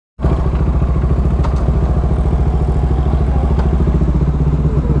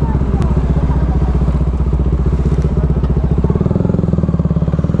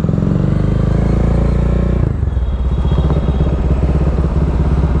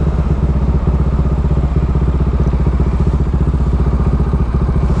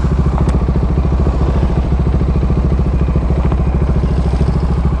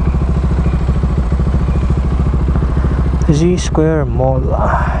G Square Mall.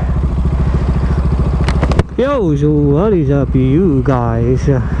 Yo, so what is up you guys?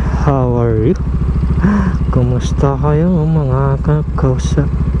 How are you? Kumusta kayo mga kakosa?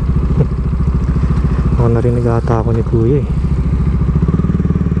 Ako narinig ata ako ni kuya eh.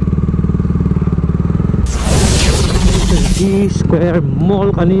 G Square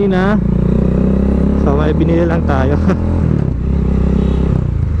Mall kanina. So may binili lang tayo.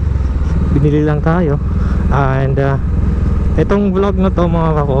 Binili lang tayo. And itong vlog na to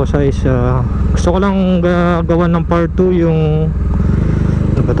mga kakosa is gusto ko lang gawan ng part 2 yung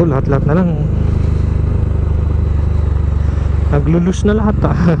ano ba to, lahat na lang naglulus na lahat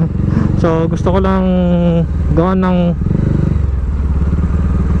so gusto ko lang gawan ng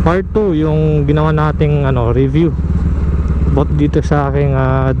part 2 yung ginawa nating review bot dito sa aking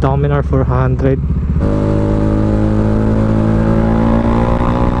Dominar 400.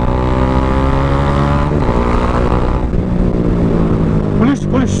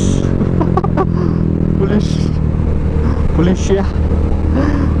 Pulis siya.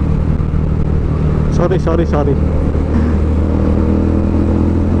 Sorry.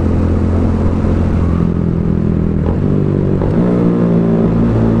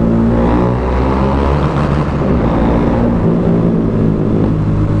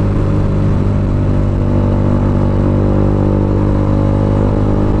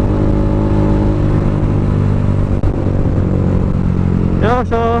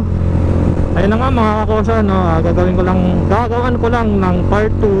 So ayun na nga mga kakosa, gagawin ko lang ng part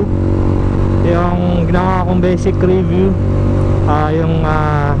 2 yung ginawa kong basic review, yung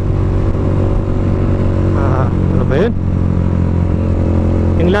ano ba yun,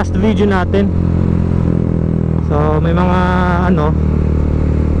 yung last video natin. So may mga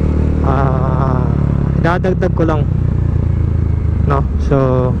idadagdag ko lang, no?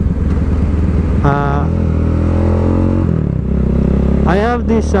 So I have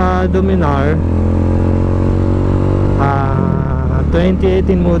this Dominar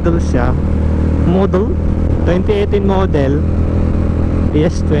 2018 model siya. 2018 model.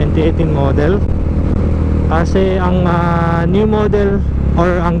 Yes, 2018 model. Kasi ang new model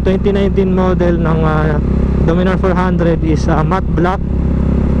or ang 2019 model ng Dominar 400 is matte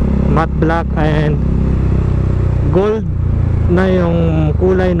black and gold na yung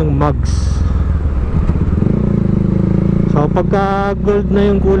kulay ng mugs. So pagka gold na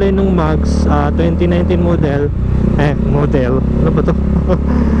yung kulay ng mags, 2019 model, ano ba to?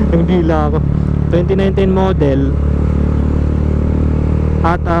 Yung dila ako. 2019 model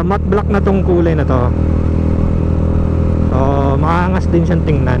at matte black na tong kulay na to. So maangas din siyang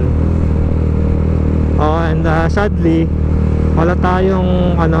tingnan. And sadly wala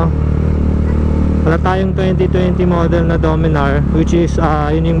tayong 2020 model na Dominar, which is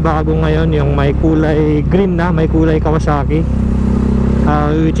yun yung bago ngayon, yung may kulay green na, may kulay Kawasaki,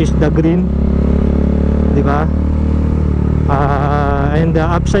 which is the green, di ba? And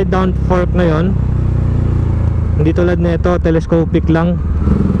upside down fork na yun, hindi tulad nito telescopic lang.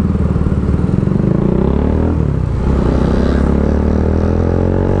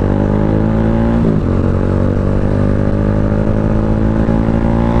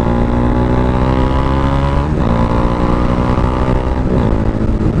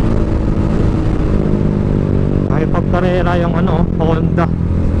 Karera yung Honda.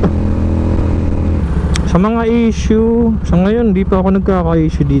 Sa mga issue, sa ngayon di pa ako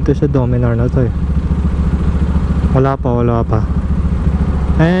nagkaka-issue dito sa Dominar na to eh. Wala pa.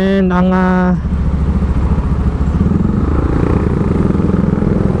 And ang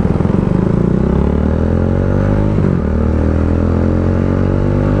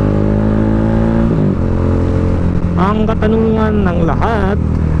katanungan ng lahat,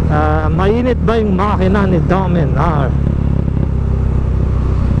 mainit ba yung makina ni Dominar?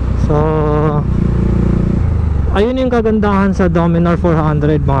 So ayun yung kagandahan sa Dominar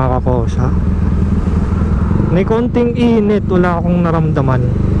 400 mga kakosa. May konting init, wala akong naramdaman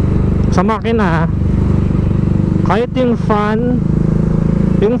sa makina. Kahit yung fan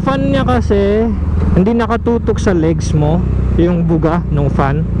niya kasi hindi nakatutok sa legs mo, yung buga ng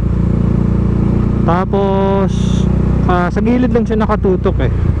fan. Tapos sa gilid lang siya nakatutok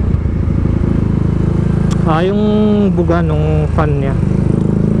eh. Yung buga nung fan niya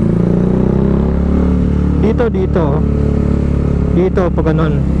dito pag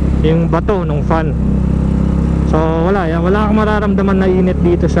ganun yung bato nung fan. So wala akong mararamdaman na init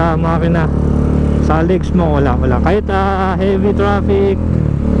dito sa makina. Sa legs mo wala. Kahit heavy traffic,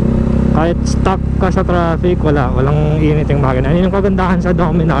 kahit stuck ka sa traffic, walang init yung makina. Yun yung kagandahan sa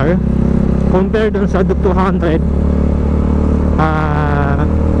Dominar compared dun sa 200.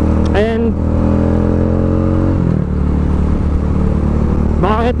 And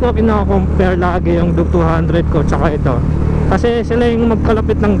bakit ko kino-compare lagi yung Duke 200 ko tsaka ito? Kasi sila yung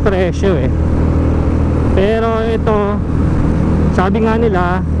magkalapit ng presyo eh. Pero ito, sabi nga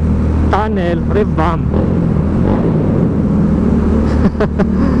nila, tunnel revamp.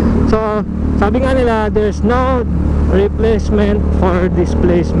 So sabi nga nila, there's no replacement for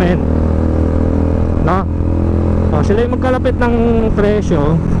displacement, no? So sila yung magkalapit ng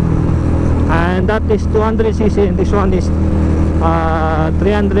presyo, and that is 200cc and this one is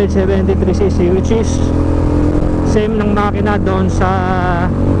 373cc, which is same ng makina doon sa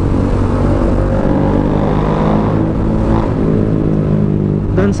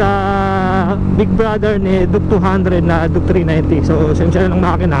big brother ni Duke 200 na Duke 390. So same sila ng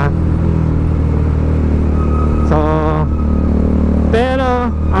makina. So pero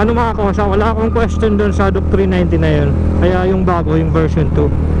ano mga kosa, wala akong question doon sa Duke 390 na yun. Kaya yung bago, yung version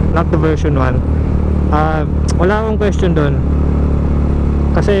 2, not the version 1, wala akong question doon.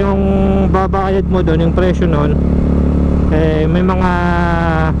 Kasi yung babayad mo doon, yung presyo noon, eh, may mga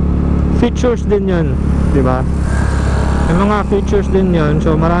features din yun, di ba? May mga features din yun.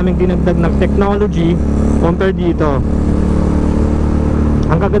 So maraming dinagdag ng technology compare dito.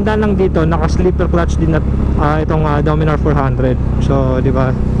 Ang kaganda lang dito, naka slipper clutch din at itong Dominar 400. So di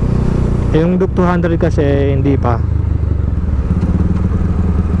ba, yung Duke 200 kasi hindi pa.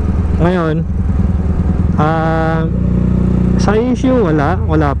 Ngayon sa issue wala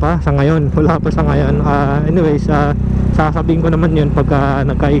pa sa ngayon. Anyways, sasabihin ko naman yun pagka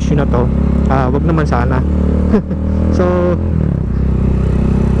nagka-issue na to. Wag naman sana. So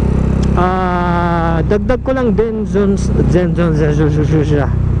dagdag ko lang din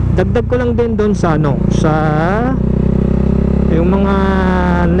doon sa sa yung mga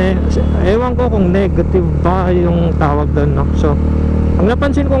ewan ko kung negative ba yung tawag doon, no? So ang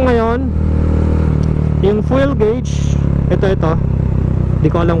napansin ko ngayon, yung fuel gauge, ito di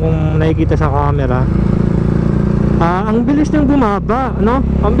ko alam kung nakikita sa camera, ang bilis niyang bumaba, no?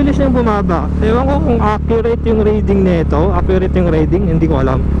 Ang bilis niyang bumaba. Ewan ko kung accurate yung reading nito, hindi ko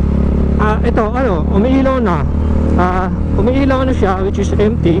alam. Ito, umiilaw na. Umiilaw na siya, which is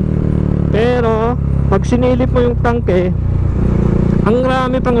empty. Pero pag sinilip mo yung tangke, ang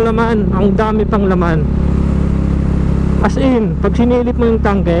dami pang laman. As in, pag sinilip mo yung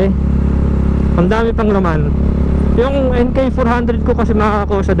tangke, ang dami pang laman. Yung NK400 ko kasi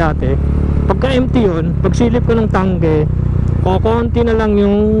makakakosa dati, pagka empty yun, pag silip ko ng tangke, konti na lang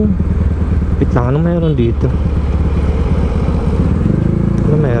yung... Wait lang, ano meron dito?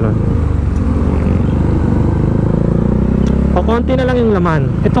 Ano meron? Konti na lang yung laman.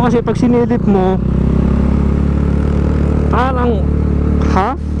 Ito kasi pag sinilip mo, parang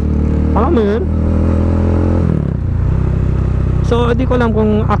half? Alam mo yun? So di ko alam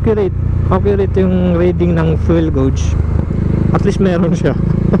kung accurate yung reading ng fuel gauge. At least meron siya.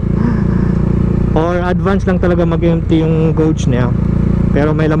 Or advance lang talaga mag-empty yung gauge niya,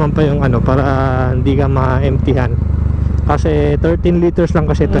 pero may laman pa yung para hindi ka ma-emptyhan. Kasi 13 liters lang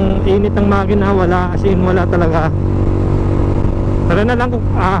kasi ito. Init ng makina, wala, as in wala talaga.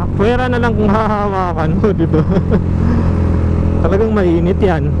 Pwera na lang kung hahawakan mo, diba? Talagang mainit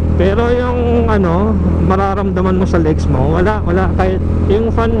yan. Pero yung mararamdaman mo sa legs mo, wala. Kahit yung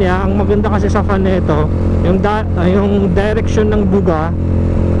fan niya, ang maganda kasi sa fan nito, yung direction ng buga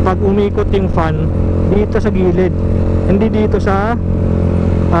pag umikot yung fan dito sa gilid, hindi dito sa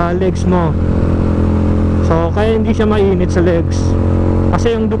legs mo. So kaya hindi siya mainit sa legs.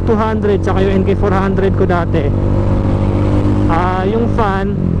 Kasi yung Duke 200 saka yung NK400 ko dati, yung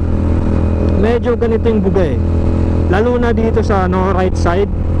fan medyo ganito yung buga eh. Lalo na dito sa right side,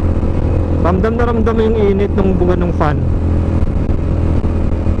 ramdam mo yung init ng buga ng fan.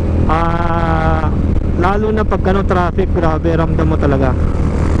 Lalo na pag traffic, grabe, ramdam mo talaga.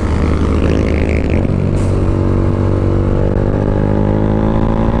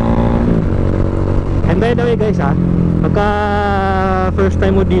 And by the way guys, pagka first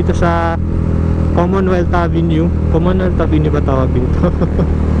time mo dito sa Commonwealth Avenue ba tawag dito?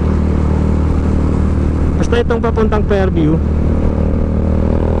 Basta itong papuntang Fairview,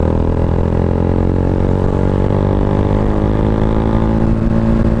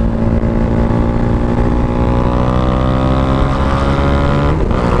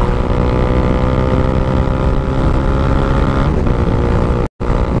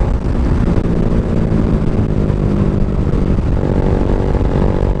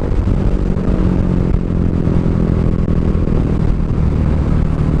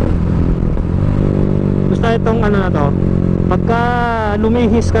 itong na to, pagka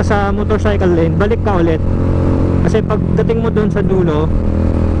lumihis ka sa motorcycle lane, balik ka ulit. Kasi pagdating mo doon sa dulo,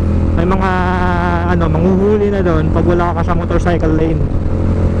 may mga manghuhuli na doon pag wala ka sa motorcycle lane.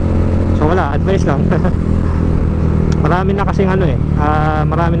 So wala, advice lang. Marami na kasing ano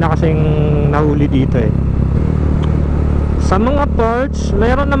marami na kasing nahuli dito Sa mga parts,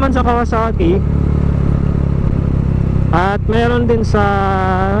 meron naman sa Kawasaki at meron din sa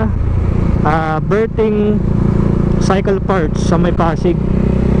berthing cycle parts sa may Pasig.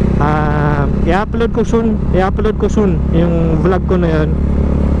 I-upload ko soon yung vlog ko na yun,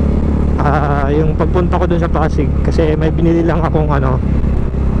 yung pagpunta ko dun sa Pasig, kasi may binili lang akong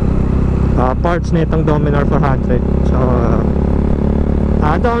parts na itong Dominar 400. So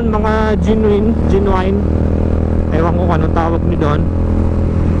doon mga genuine, ewan ko anong tawag ni doon,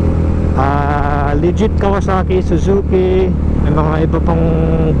 legit Kawasaki, Suzuki, may mga iba pang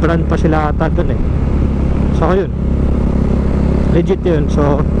brand pa sila ata doon So yun, legit yun.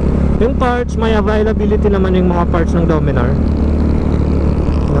 So yung parts, may availability naman yung mga parts ng Dominar,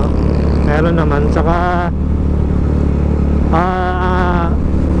 no? Meron naman. Saka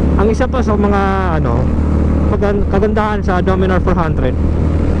ang isa pa sa mga kagandahan sa Dominar 400,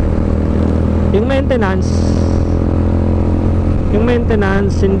 yung maintenance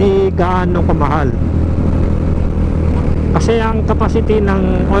hindi gaano kamahal, kasi ang capacity ng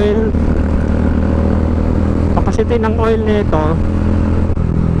oil nito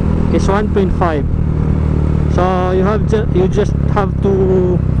is 1.5. so you just have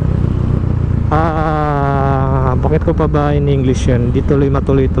to bakit ko pa ba in English yan, di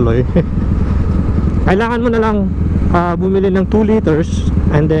matuloy kailangan mo na lang bumili ng 2 liters,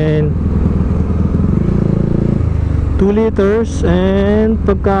 and then 2 liters, and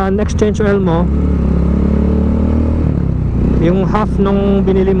pagka exchange oil mo, yung half nung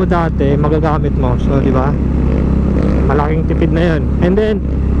binili mo dati magagamit mo. So di ba, malaking tipid na yun. And then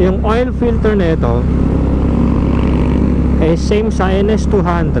yung oil filter na ito same sa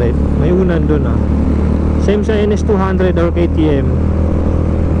NS200, may unan dun same sa NS200 or KTM.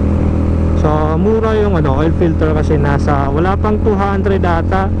 So mura yung oil filter, kasi nasa wala pang 200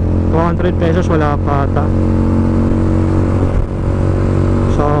 ata, 200 pesos, wala pa ata.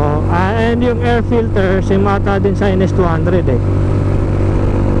 So and yung air filter same ata din sa NS200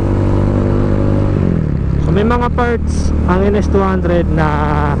 So may mga parts ang NS200 na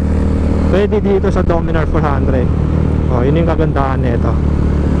pwede dito sa Dominar 400. Yun yung kagandahan nito.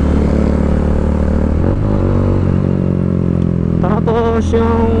 Tapos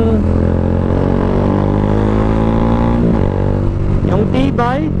yung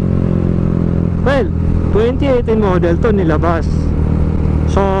tibay, well, 2018 model to nilabas.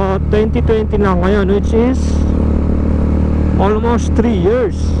 So 2020 na ngayon, which is almost 3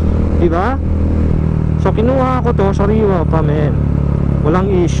 years, diba? So kinuha ko to, sariwa pa men, walang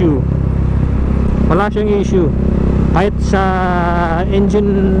issue, wala siyang issue. Kahit sa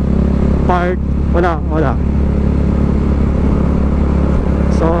engine part, wala.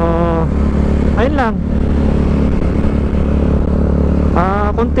 So ayun lang,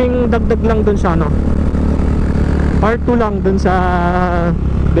 konting dagdag lang dun sa part 2 lang dun sa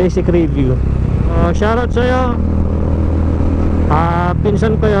basic review. Shoutout sa'yo,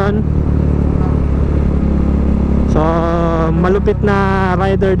 pinsan ko yun. So malupit na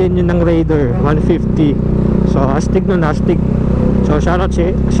rider din yun ng Raider 150. So astig nun, astig. So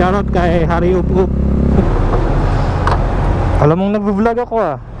shoutout kay Hari Up. Alam mong nagvo-vlog ako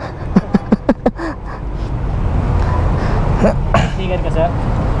Tigan ka sir?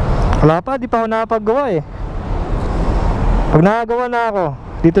 Wala pa, di pa ako nakapagawa Pag nakagawa na ako,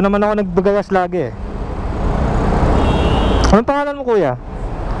 dito naman ako nagbagawas lagi Anong pangalan mo kuya?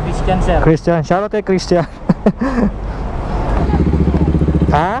 Christian sir. Christian, shoutout kay Christian.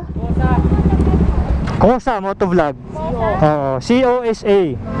 Ha? Kosa motovlog. Oo,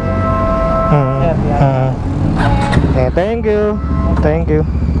 COSA. Thank you.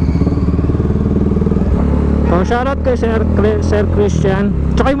 So shoutout kay Sir Christian.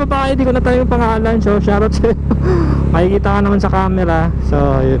 Tsaka yung babae, di ko na tayo yung pangalan. So shoutout sa'yo. Makikita ka naman sa camera.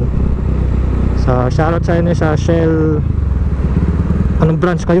 So yun. So shoutout sa inyo sa Shell. Anong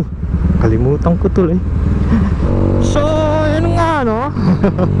branch kayo? Kalimutan ko tuloy. So yun nga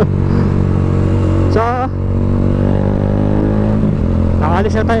So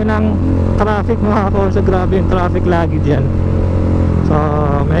nakalis na tayo ng traffic mga ako. So grabe yung traffic lagi dyan. So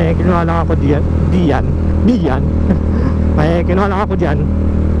may kinuha lang ako diyan. May kinuha lang ako dyan.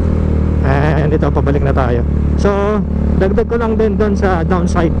 And ito, pabalik na tayo. So dagdag ko lang din doon sa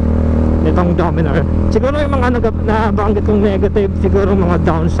downside nitong Dominar. Siguro yung mga nabanggit kong negative, siguro mga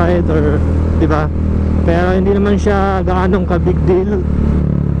downside or diba, pero hindi naman siya gaanong ka big deal.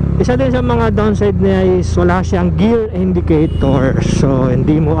 Isa din sa mga downside niya is wala siyang gear indicator. So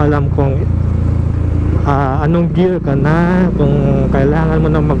hindi mo alam kung anong gear ka na, kung kailangan mo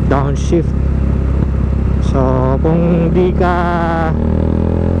na mag downshift. So kung di ka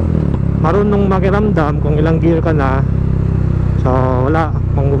marunong makiramdam kung ilang gear ka na, so wala,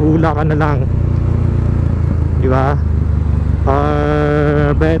 manghuhula ka na lang, di ba?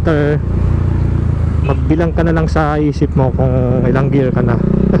 Or better magbilang ka na lang sa isip mo kung ilang gear ka na.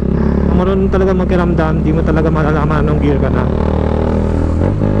 Kung marunong talaga makiramdam, di mo talaga malalaman anong gear ka na.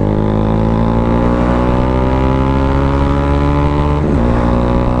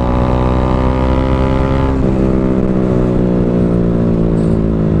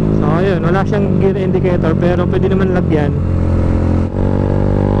 So ayun, wala siyang gear indicator pero pwede naman lagyan.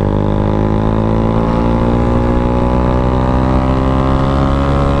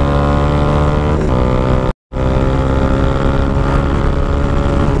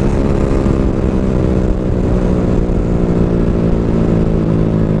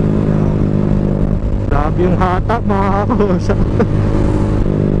 Yung hatak mga kakosa.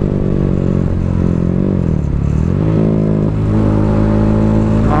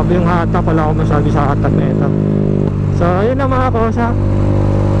 Grabe yung hatak, wala akong masabi sa hatak na ito. So ayun na mga kakosa,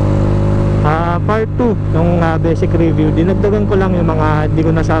 part 2 ng basic review. Dinagdagan ko lang yung mga hindi ko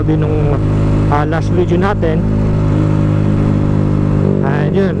nasabi nung last video natin.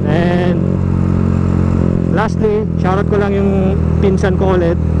 Yun. And lastly, shoutout ko lang yung pinsan ko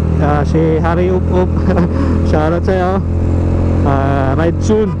ulit, si Harry Up Up. Shoutout sa'yo. Ride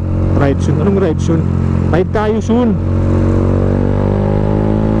soon. Ride soon? Anong ride soon? Ride tayo soon.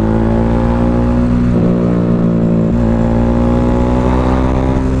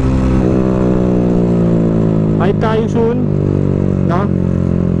 Ride tayo soon, no?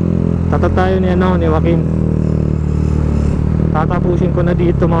 Tata tayo ni Joaquin. Tatapusin ko na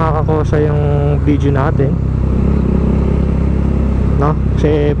dito mga kakosa yung video natin, no?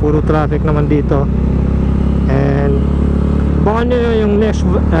 Kasi puro traffic naman dito. And baka nyo yung next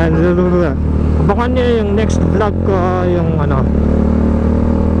vlog ko, yung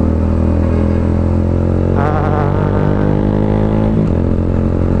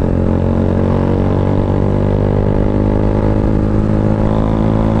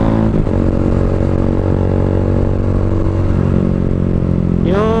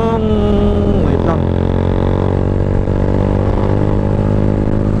wait lang.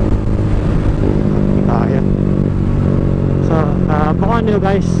 So abangan nyo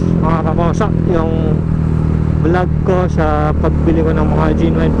guys mga kakosa yung vlog ko sa pagbili ko ng mga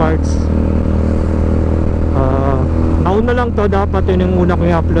genuine parts. Nauna lang to, dapat yun yung una ko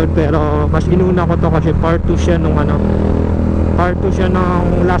i-upload, pero mas inuna ko to kasi part 2 siya nung part 2 siya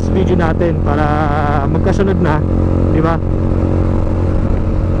ng last video natin para magkasunod na, di ba?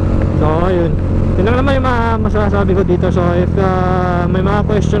 So ayun, yun lang naman yung masasabi ko dito. So if may mga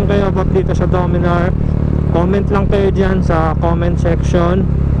question kayo about dito sa Dominar, comment lang kayo dyan sa comment section,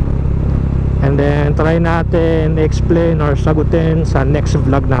 and then try natin explain or sagutin sa next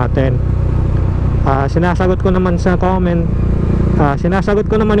vlog natin. Sinasagot ko naman sa comment, sinasagot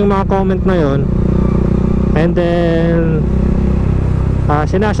ko naman yung mga comment na yon, and then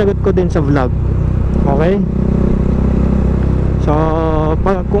sinasagot ko din sa vlog. Okay? So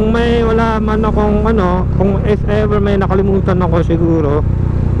kung may wala man akong kung if ever may nakalimutan ako siguro,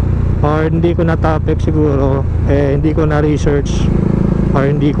 or hindi ko na topic siguro, hindi ko na research, or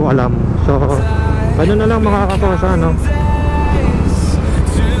hindi ko alam. So ano na lang mga kakosa,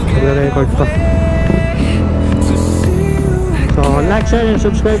 nagre-record pa. So like, share, and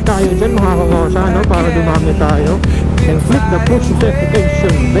subscribe tayo dyan mga kakosa, para dumami tayo, and click the push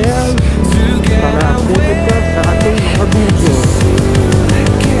notification bell